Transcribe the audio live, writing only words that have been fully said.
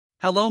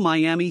Hello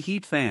Miami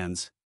Heat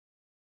fans.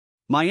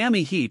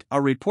 Miami Heat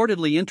are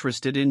reportedly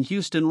interested in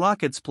Houston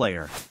Rockets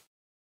player.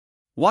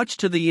 Watch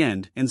to the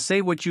end and say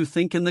what you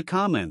think in the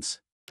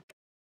comments.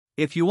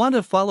 If you want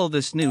to follow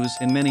this news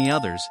and many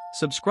others,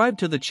 subscribe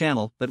to the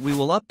channel that we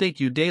will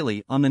update you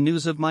daily on the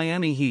news of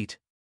Miami Heat.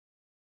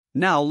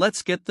 Now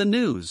let's get the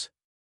news.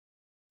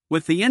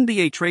 With the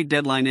NBA trade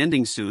deadline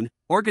ending soon,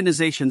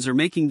 organizations are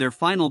making their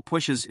final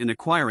pushes in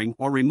acquiring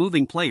or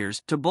removing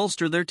players to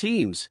bolster their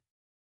teams.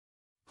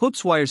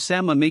 HoopsWire's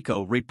Sam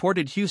Amico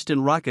reported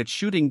Houston Rockets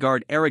shooting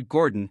guard Eric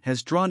Gordon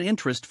has drawn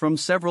interest from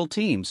several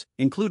teams,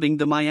 including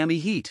the Miami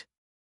Heat.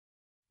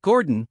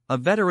 Gordon, a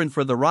veteran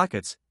for the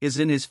Rockets, is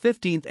in his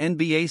 15th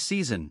NBA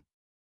season.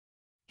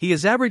 He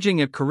is averaging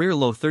a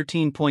career-low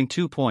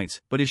 13.2 points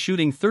but is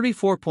shooting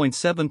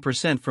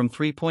 34.7% from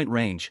three-point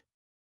range.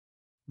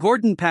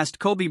 Gordon passed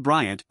Kobe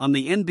Bryant on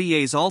the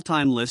NBA's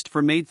all-time list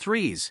for made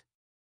threes.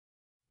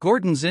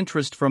 Gordon's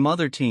interest from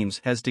other teams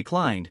has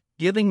declined,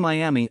 giving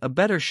Miami a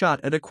better shot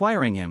at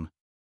acquiring him.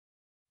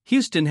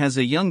 Houston has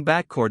a young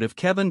backcourt of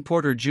Kevin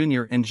Porter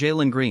Jr. and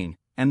Jalen Green,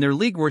 and their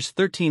league-worst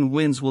 13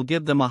 wins will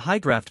give them a high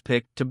draft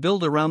pick to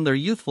build around their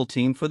youthful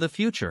team for the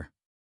future.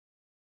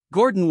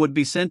 Gordon would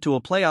be sent to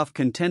a playoff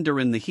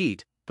contender in the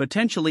Heat,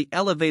 potentially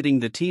elevating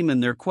the team in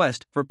their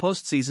quest for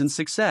postseason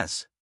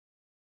success.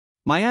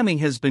 Miami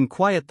has been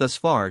quiet thus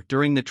far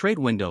during the trade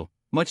window,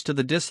 much to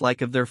the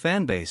dislike of their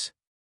fanbase.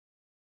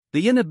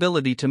 The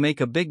inability to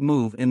make a big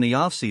move in the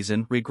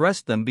offseason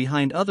regressed them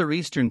behind other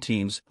Eastern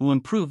teams who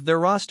improved their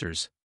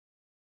rosters.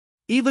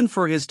 Even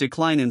for his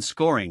decline in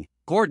scoring,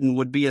 Gordon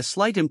would be a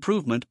slight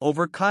improvement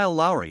over Kyle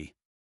Lowry.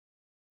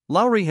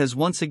 Lowry has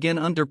once again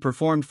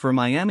underperformed for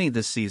Miami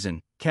this season,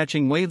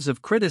 catching waves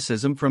of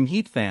criticism from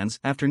Heat fans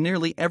after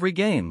nearly every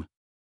game.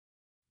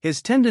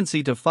 His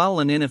tendency to foul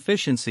and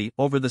inefficiency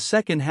over the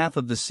second half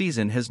of the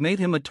season has made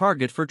him a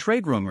target for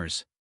trade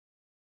rumors.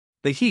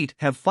 The Heat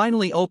have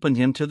finally opened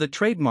him to the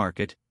trade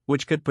market,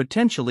 which could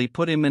potentially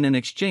put him in an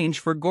exchange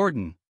for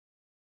Gordon.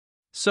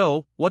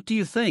 So, what do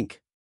you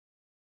think?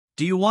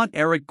 Do you want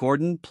Eric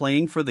Gordon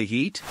playing for the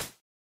Heat?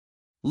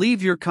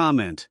 Leave your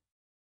comment.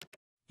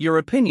 Your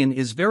opinion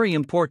is very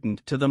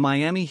important to the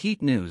Miami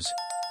Heat news.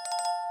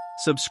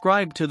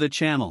 Subscribe to the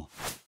channel.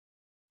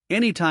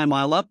 Anytime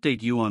I'll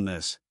update you on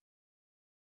this.